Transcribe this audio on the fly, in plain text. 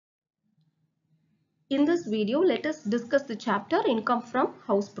In this video, let us discuss the chapter Income from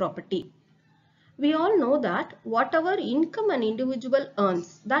House Property. We all know that whatever income an individual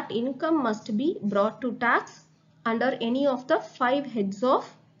earns, that income must be brought to tax under any of the 5 heads of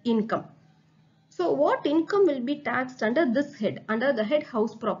income. So what income will be taxed under this head, under the head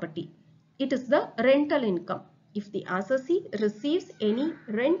house property? It is the rental income. If the assessee receives any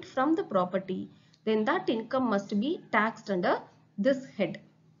rent from the property, then that income must be taxed under this head.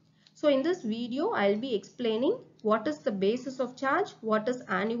 So in this video, I'll be explaining what is the basis of charge, what is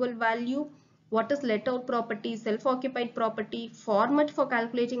annual value, what is let out property, self-occupied property, format for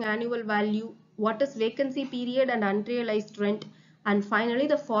calculating annual value, what is vacancy period and unrealized rent, and finally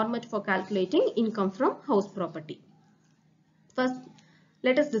the format for calculating income from house property. First,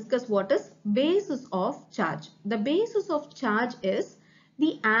 let us discuss what is basis of charge. The basis of charge is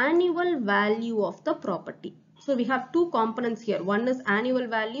the annual value of the property. So we have two components here. One is annual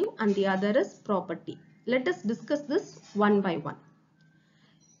value and the other is property. Let us discuss this one by one.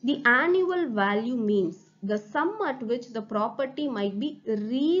 The annual value means the sum at which the property might be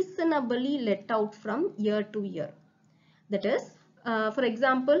reasonably let out from year to year. That is, for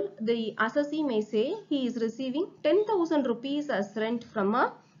example, the assessee may say he is receiving 10,000 rupees as rent from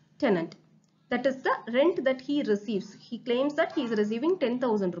a tenant. That is the rent that he receives. He claims that he is receiving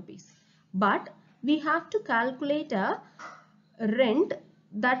 10,000 rupees. But we have to calculate a rent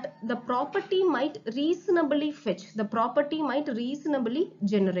that the property might reasonably fetch. The property might reasonably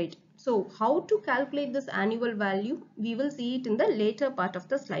generate. So how to calculate this annual value? We will see it in the later part of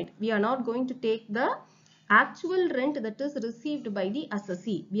the slide. We are not going to take the actual rent that is received by the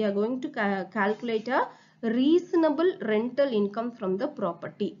assessee. We are going to calculate a reasonable rental income from the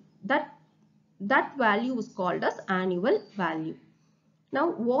property. That value is called as annual value.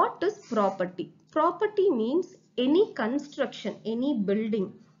 Now, what is property? Property means any construction, any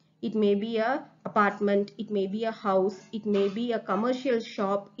building. It may be a apartment, it may be a house, it may be a commercial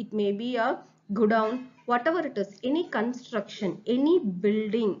shop, it may be a godown, whatever it is, any construction, any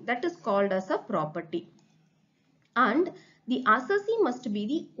building, that is called as a property. And the assessee must be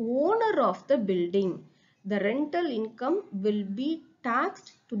the owner of the building. The rental income will be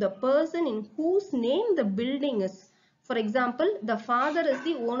taxed to the person in whose name the building is. For example, the father is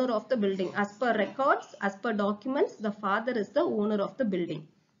the owner of the building. As per records, as per documents, the father is the owner of the building.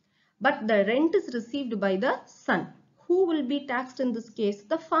 But the rent is received by the son. Who will be taxed in this case?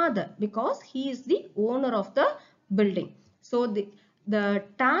 The father, because he is the owner of the building. So the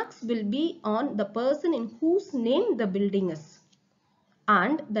tax will be on the person in whose name the building is.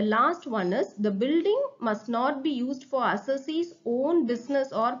 And the last one is the building must not be used for assessee's own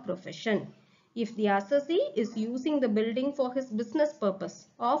business or profession. If the assessee is using the building for his business purpose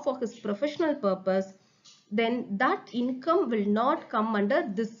or for his professional purpose, then that income will not come under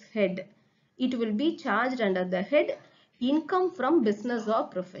this head. It will be charged under the head income from business or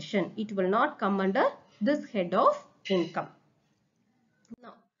profession. It will not come under this head of income.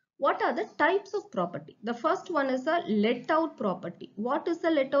 Now, what are the types of property? The first one is a let out property. What is a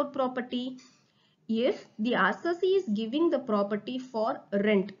let out property? If the assessee is giving the property for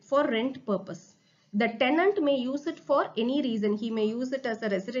rent purpose. The tenant may use it for any reason. He may use it as a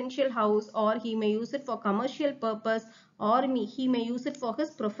residential house, or he may use it for commercial purpose, or he may use it for his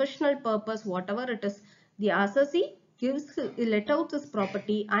professional purpose, whatever it is. The assessee let out his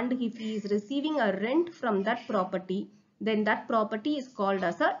property, and if he is receiving a rent from that property, then that property is called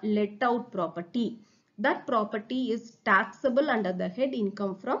as a let out property. That property is taxable under the head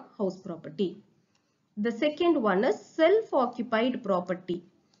income from house property. The second one is self-occupied property.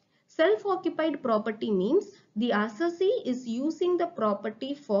 Self-occupied property means the assessee is using the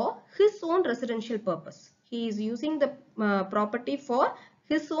property for his own residential purpose. He is using the property for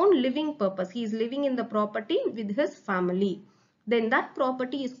his own living purpose. He is living in the property with his family. Then that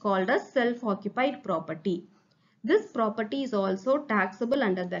property is called as self-occupied property. This property is also taxable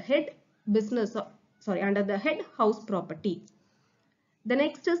under the head under the head house property. The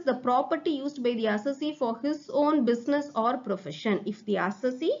next is the property used by the assessee for his own business or profession. If the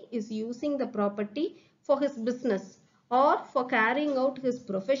assessee is using the property for his business or for carrying out his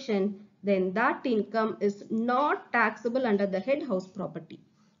profession, then that income is not taxable under the head house property.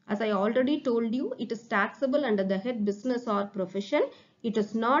 As I already told you, it is taxable under the head business or profession. It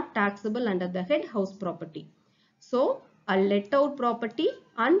is not taxable under the head house property. So, a let out property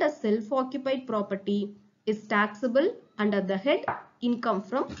and a self-occupied property is taxable under the head income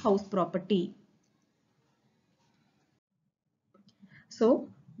from house property. So,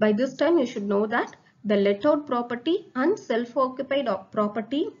 by this time you should know that the let out property and self-occupied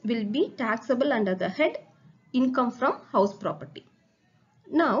property will be taxable under the head income from house property.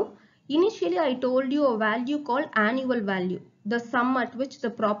 Now, Initially, I told you a value called annual value, the sum at which the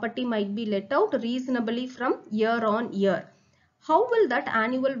property might be let out reasonably from year on year. How will that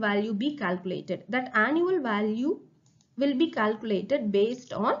annual value be calculated? That annual value will be calculated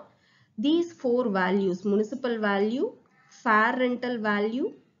based on these four values: municipal value, fair rental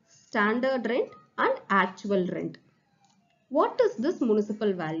value, standard rent, and actual rent. What is this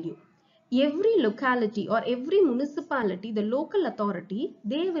municipal value? Every locality or every municipality, the local authority,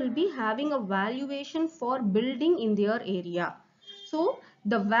 they will be having a valuation for building in their area. So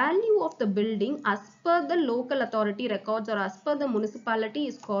the value of the building as per the local authority records or as per the municipality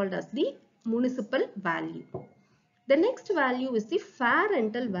is called as the municipal value. The next value is the fair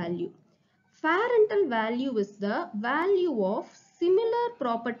rental value. Fair rental value is the value of similar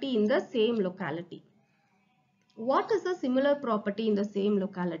property in the same locality. What is a similar property in the same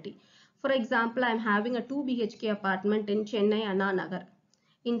locality? For example, I am having a 2 BHK apartment in Chennai Anna Nagar.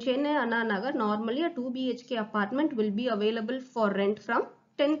 In Chennai Anna Nagar, normally a 2 BHK apartment will be available for rent from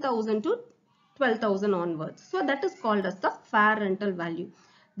 10,000 to 12,000 onwards. So that is called as the fair rental value.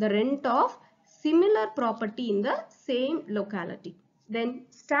 The rent of similar property in the same locality. Then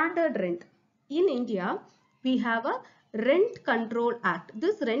standard rent. In India, we have a Rent Control Act.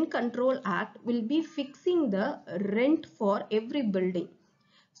 This Rent Control Act will be fixing the rent for every building.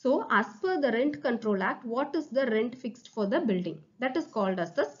 So as per the Rent Control Act, what is the rent fixed for the building? That is called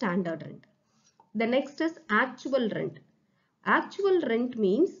as the standard rent. The next is actual rent. Actual rent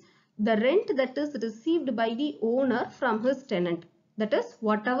means the rent that is received by the owner from his tenant. That is,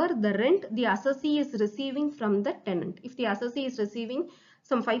 whatever the rent the assessee is receiving from the tenant. If the assessee is receiving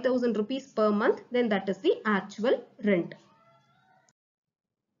some 5,000 rupees per month, then that is the actual rent.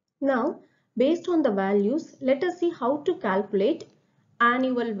 Now, based on the values, let us see how to calculate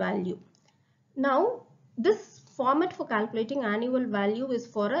annual value. Now, this format for calculating annual value is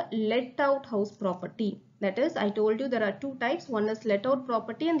for a let out house property. That is, I told you there are two types. One is let out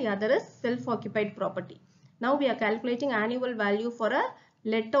property and the other is self-occupied property. Now we are calculating annual value for a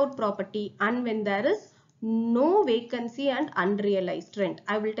let out property and when there is no vacancy and unrealized rent.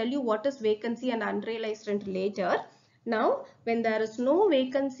 I will tell you what is vacancy and unrealized rent later. Now, when there is no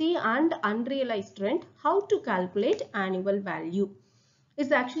vacancy and unrealized rent, how to calculate annual value?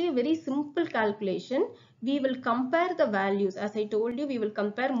 It's actually a very simple calculation. We will compare the values. As I told you, we will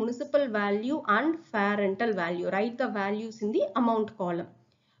compare municipal value and fair rental value. Write the values in the amount column.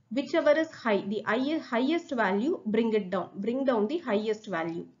 Whichever is high, the highest value, bring it down. Bring down the highest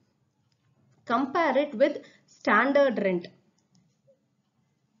value. Compare it with standard rent.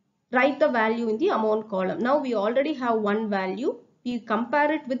 Write the value in the amount column. Now we already have one value. We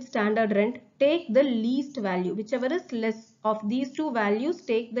compare it with standard rent. Take the least value. Whichever is less of these two values,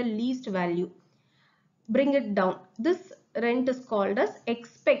 take the least value. Bring it down. This rent is called as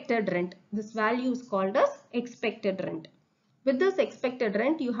expected rent. This value is called as expected rent. With this expected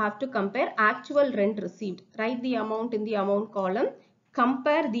rent, you have to compare actual rent received. Write the amount in the amount column.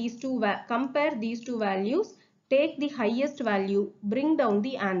 Compare these two values. Take the highest value. Bring down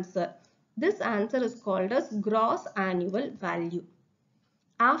the answer. This answer is called as gross annual value.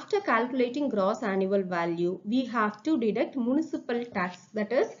 After calculating gross annual value, we have to deduct municipal tax.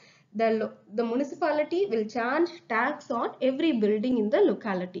 That is, the municipality will charge tax on every building in the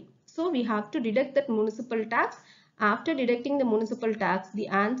locality. So we have to deduct that municipal tax. After deducting the municipal tax, the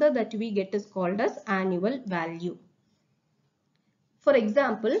answer that we get is called as annual value. For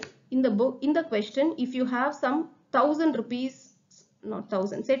example, in the question, if you have some 1,000 rupees, not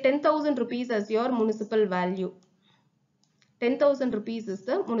 1,000, say 10,000 rupees as your municipal value. 10,000 rupees is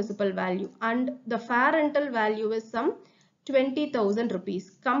the municipal value and the fair rental value is some 20,000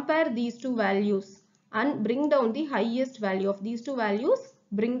 rupees. Compare these two values and bring down the highest value of these two values.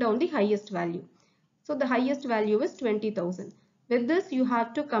 Bring down the highest value. So the highest value is 20,000. With this you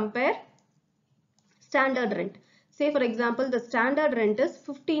have to compare standard rent. Say for example the standard rent is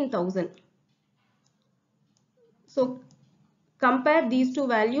 15,000. So compare these two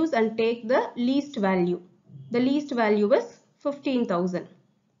values and take the least value. The least value is 15,000.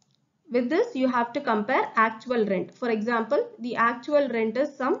 With this you have to compare actual rent. For example, the actual rent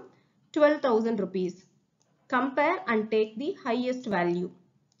is some 12,000 rupees. Compare and take the highest value.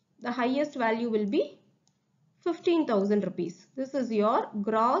 The highest value will be 15,000 rupees. This is your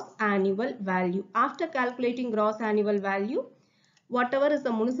gross annual value. After calculating gross annual value, whatever is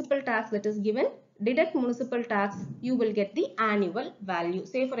the municipal tax that is given, deduct municipal tax, you will get the annual value.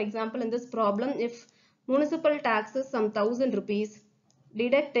 Say for example in this problem, if municipal tax is some 1,000 rupees,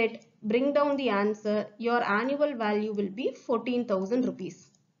 deduct it, bring down the answer, your annual value will be 14,000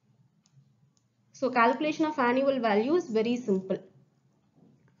 rupees. So calculation of annual value is very simple.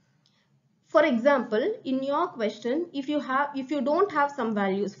 For example, in your question, if you don't have some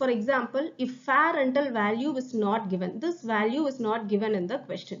values, for example, if fair rental value is not given, this value is not given in the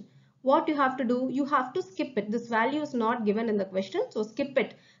question. What you have to do? You have to skip it. This value is not given in the question, so skip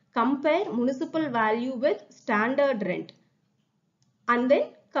it. Compare municipal value with standard rent and then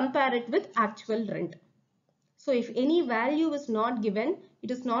compare it with actual rent. So if any value is not given,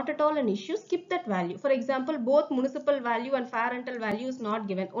 it is not at all an issue. Skip that value. For example, both municipal value and fair rental value is not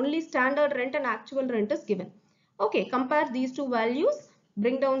given. Only standard rent and actual rent is given. Okay, compare these two values,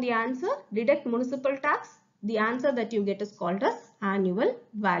 bring down the answer, deduct municipal tax. The answer that you get is called as annual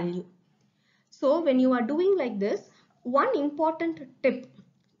value. So when you are doing like this, one important tip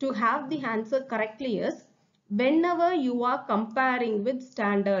to have the answer correctly is whenever you are comparing with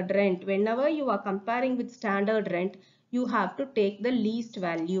standard rent, you have to take the least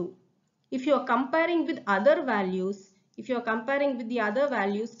value. If you are comparing with other values, take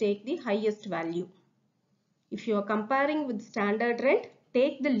the highest value. If you are comparing with standard rent,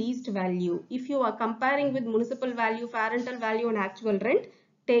 take the least value. If you are comparing with municipal value, fair rental value and actual rent,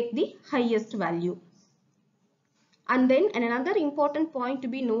 take the highest value. And then another important point to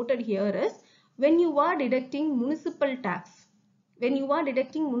be noted here is when you are deducting municipal tax,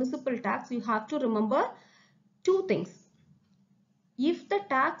 you have to remember two things. If the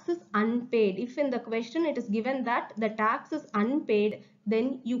tax is unpaid, if in the question it is given that the tax is unpaid,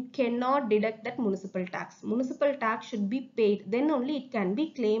 then you cannot deduct that municipal tax. Municipal tax should be paid, then only it can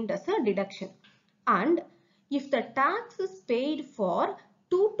be claimed as a deduction. And if the tax is paid for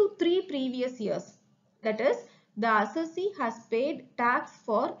 2 to 3 previous years, that is the assessee has paid tax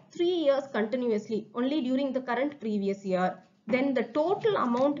for 3 years continuously only during the current previous year, then the total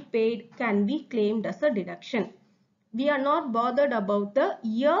amount paid can be claimed as a deduction. We are not bothered about the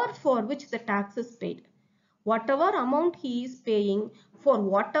year for which the tax is paid. Whatever amount he is paying for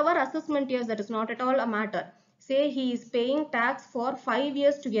whatever assessment years, that is not at all a matter. Say he is paying tax for 5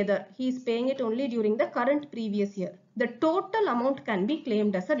 years together. He is paying it only during the current previous year. The total amount can be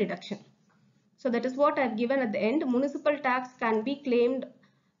claimed as a deduction. So that is what I have given at the end. Municipal tax can be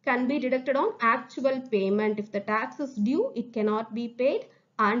deducted on actual payment. If the tax is due, it cannot be paid,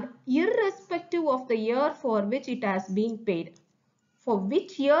 and irrespective of the year for which it has been paid. For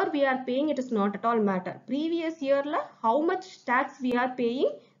which year we are paying, it is not at all matter. Previous year la how much tax we are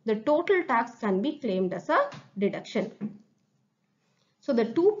paying, the total tax can be claimed as a deduction. So the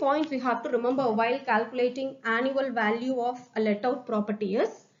 2 points we have to remember while calculating annual value of a let out property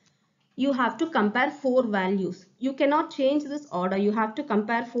is you have to compare 4 values. You cannot change this order. You have to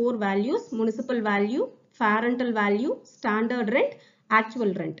compare 4 values: municipal value, fair rental value, standard rent,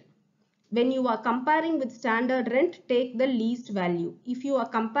 actual rent. When you are comparing with standard rent, take the least value. If you are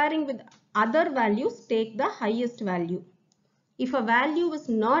comparing with other values, take the highest value. If a value is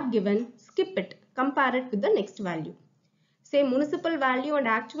not given, skip it. Compare it with the next value. Say municipal value and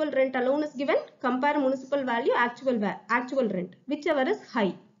actual rent alone is given. Compare municipal value, actual rent, whichever is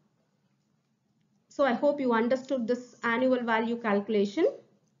high. So I hope you understood this annual value calculation.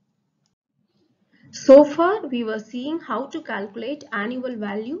 So far we were seeing how to calculate annual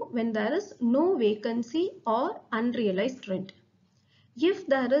value when there is no vacancy or unrealized rent. If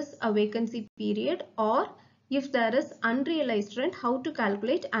there is a vacancy period or if there is unrealized rent, how to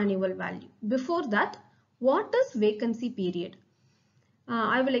calculate annual value? Before that, what is vacancy period?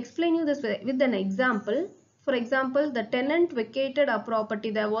 I will explain you this with an example. For example, the tenant vacated a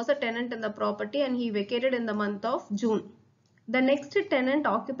property. There was a tenant in the property and he vacated in the month of June. The next tenant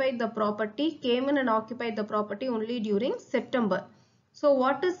occupied the property, came in and occupied the property only during September. So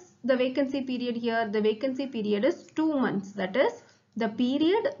what is the vacancy period here? The vacancy period is 2 months. That is the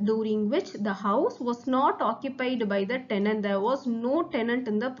period during which the house was not occupied by the tenant. There was no tenant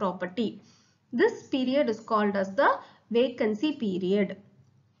in the property. This period is called as the vacancy period.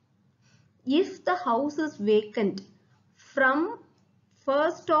 If the house is vacant from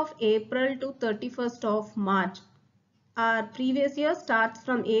 1st of April to 31st of March, our previous year starts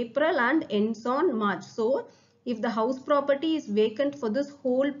from April and ends on March. So, if the house property is vacant for this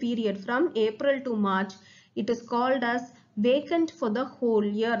whole period from April to March, it is called as vacant for the whole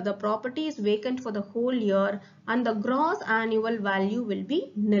year. The property is vacant for the whole year and the gross annual value will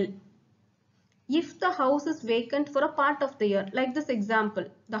be nil. If the house is vacant for a part of the year, like this example,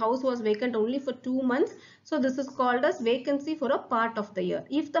 the house was vacant only for 2 months. So this is called as vacancy for a part of the year.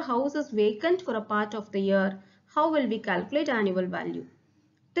 If the house is vacant for a part of the year, how will we calculate annual value?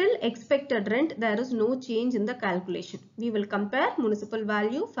 Till expected rent, there is no change in the calculation. We will compare municipal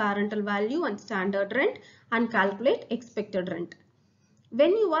value, fair rental value and standard rent and calculate expected rent.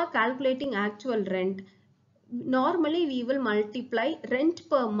 When you are calculating actual rent, Normally we will multiply rent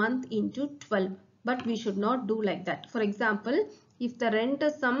per month into 12, but we should not do like that. For example, if the rent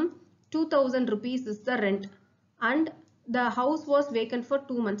is some 2000 rupees is the rent and the house was vacant for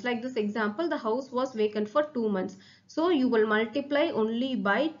 2 months. Like this example, the house was vacant for 2 months. So you will multiply only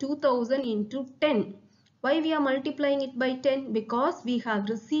by 2000 into 10. Why we are multiplying it by 10? Because we have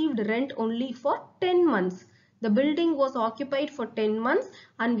received rent only for 10 months. The building was occupied for 10 months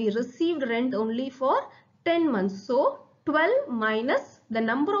and we received rent only for 10 months. So 12 minus the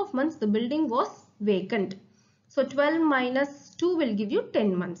number of months the building was vacant. So 12 minus 2 will give you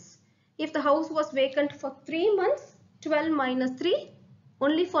 10 months. If the house was vacant for 3 months, 12 minus 3,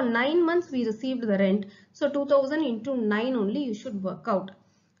 only for 9 months we received the rent. So 2000 into 9 only you should work out.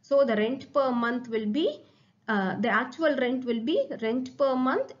 So the rent per month will be, the actual rent will be rent per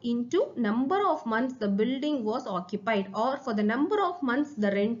month into number of months the building was occupied, or for the number of months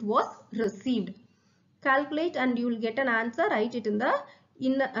the rent was received. Calculate and you will get an answer. Write it in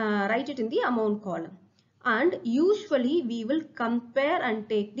the amount column. And usually we will compare and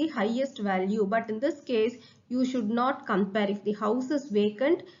take the highest value, but in this case you should not compare. If the house is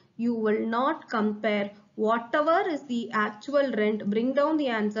vacant, you will not compare. Whatever is the actual rent, bring down the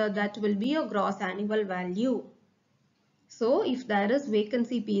answer, that will be your gross annual value. So if there is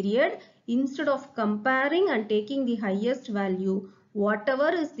vacancy period, instead of comparing and taking the highest value, whatever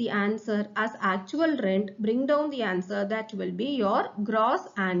is the answer as actual rent, bring down the answer, that will be your gross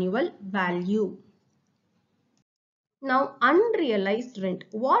annual value. Now unrealized rent.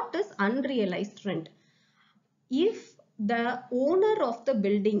 What is unrealized rent? If the owner of the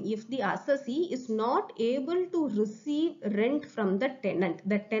building, if the assessee is not able to receive rent from the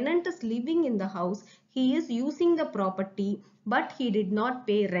tenant is living in the house, he is using the property but he did not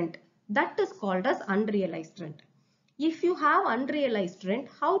pay rent, that is called as unrealized rent. If you have unrealized rent,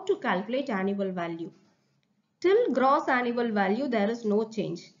 how to calculate annual value? Till gross annual value there is no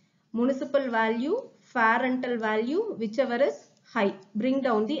change. Municipal value, fair rental value, whichever is high, bring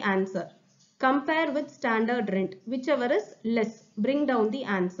down the answer. Compare with standard rent, whichever is less, bring down the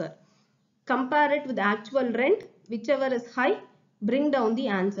answer. Compare it with actual rent, whichever is high, bring down the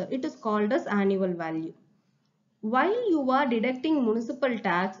answer. It is called as annual value. While you are deducting municipal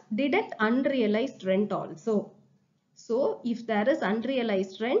tax, deduct unrealized rent also. So if there is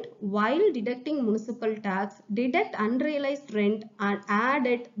unrealized rent, while deducting municipal tax, deduct unrealized rent and add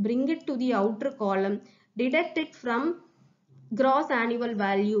it, bring it to the outer column, deduct it from gross annual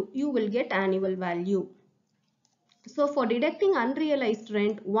value, you will get annual value. So for deducting unrealized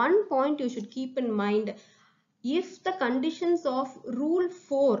rent, one point you should keep in mind: if the conditions of Rule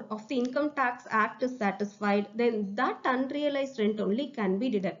 4 of the Income Tax Act is satisfied, then that unrealized rent only can be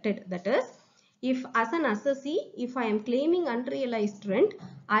deducted. That is, if as an assessee, if I am claiming unrealized rent,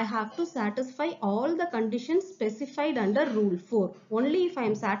 I have to satisfy all the conditions specified under Rule 4. Only if I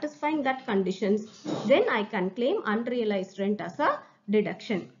am satisfying that conditions, then I can claim unrealized rent as a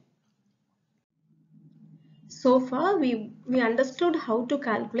deduction. So far we understood how to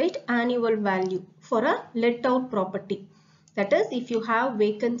calculate annual value for a let out property. That is, if you have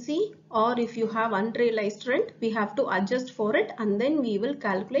vacancy or if you have unrealized rent, we have to adjust for it and then we will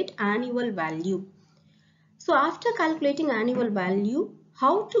calculate annual value. So after calculating annual value,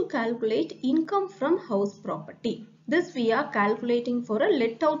 how to calculate income from house property? This we are calculating for a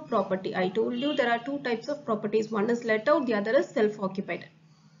let out property. I told you there are two types of properties. One is let out, the other is self-occupied.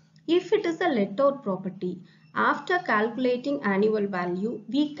 If it is a let out property, after calculating annual value,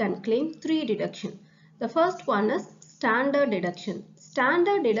 we can claim three deductions. The first one is standard deduction.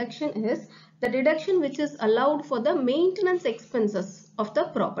 Standard deduction is the deduction which is allowed for the maintenance expenses of the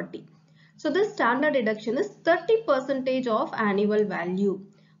property. So this standard deduction is 30% of annual value.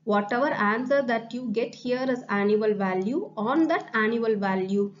 Whatever answer that you get here as annual value, on that annual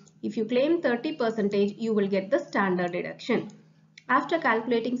value, if you claim 30%, you will get the standard deduction. After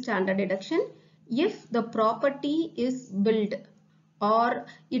calculating standard deduction, if the property is built or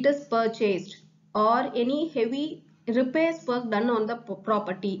it is purchased or any heavy repairs work done on the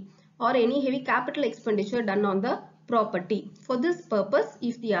property or any heavy capital expenditure done on the property. For this purpose,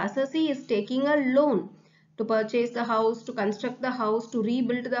 if the assessee is taking a loan to purchase the house, to construct the house, to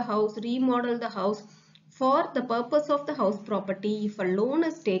rebuild the house, remodel the house, for the purpose of the house property, if a loan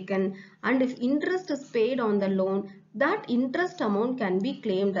is taken and if interest is paid on the loan, that interest amount can be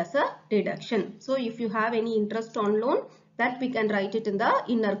claimed as a deduction. So if you have any interest on loan, that we can write it in the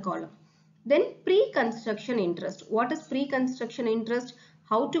inner column. Then pre-construction interest. What is pre-construction interest?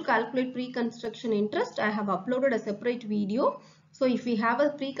 How to calculate pre-construction interest? I have uploaded a separate video. So if we have a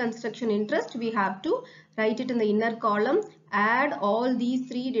pre-construction interest, we have to write it in the inner column, add all these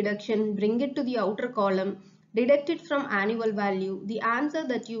three deductions, bring it to the outer column, deduct it from annual value. The answer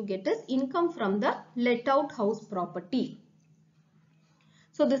that you get is income from the let out house property.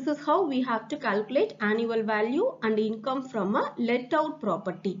 So this is how we have to calculate annual value and income from a let out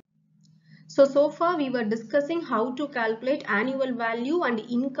property. So far we were discussing how to calculate annual value and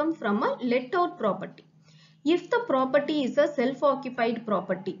income from a let out property. If the property is a self-occupied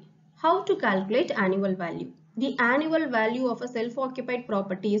property, how to calculate annual value? The annual value of a self-occupied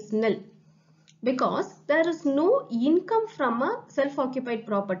property is nil because there is no income from a self-occupied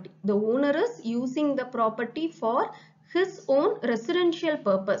property. The owner is using the property for his own residential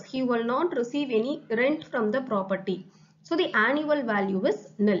purpose. He will not receive any rent from the property. So the annual value is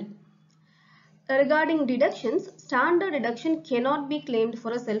nil. Regarding deductions, standard deduction cannot be claimed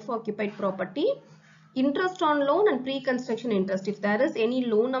for a self-occupied property. Interest on loan and pre-construction interest. If there is any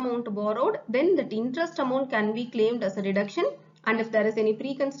loan amount borrowed, then that interest amount can be claimed as a deduction. And if there is any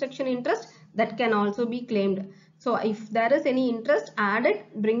pre-construction interest, that can also be claimed. So if there is any interest added,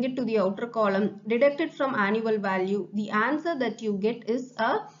 bring it to the outer column, deduct it from annual value. The answer that you get is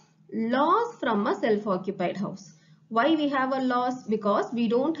a loss from a self-occupied house. Why we have a loss? Because we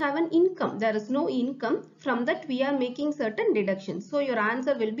don't have an income. There is no income. From that we are making certain deductions. So your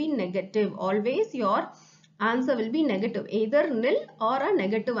answer will be negative. Always your answer will be negative. Either nil or a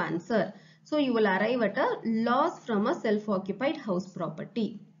negative answer. So you will arrive at a loss from a self-occupied house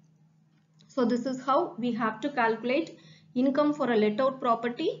property. So this is how we have to calculate income for a let out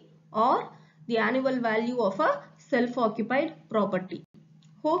property or the annual value of a self-occupied property.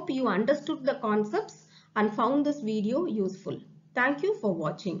 Hope you understood the concepts and found this video useful. Thank you for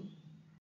watching.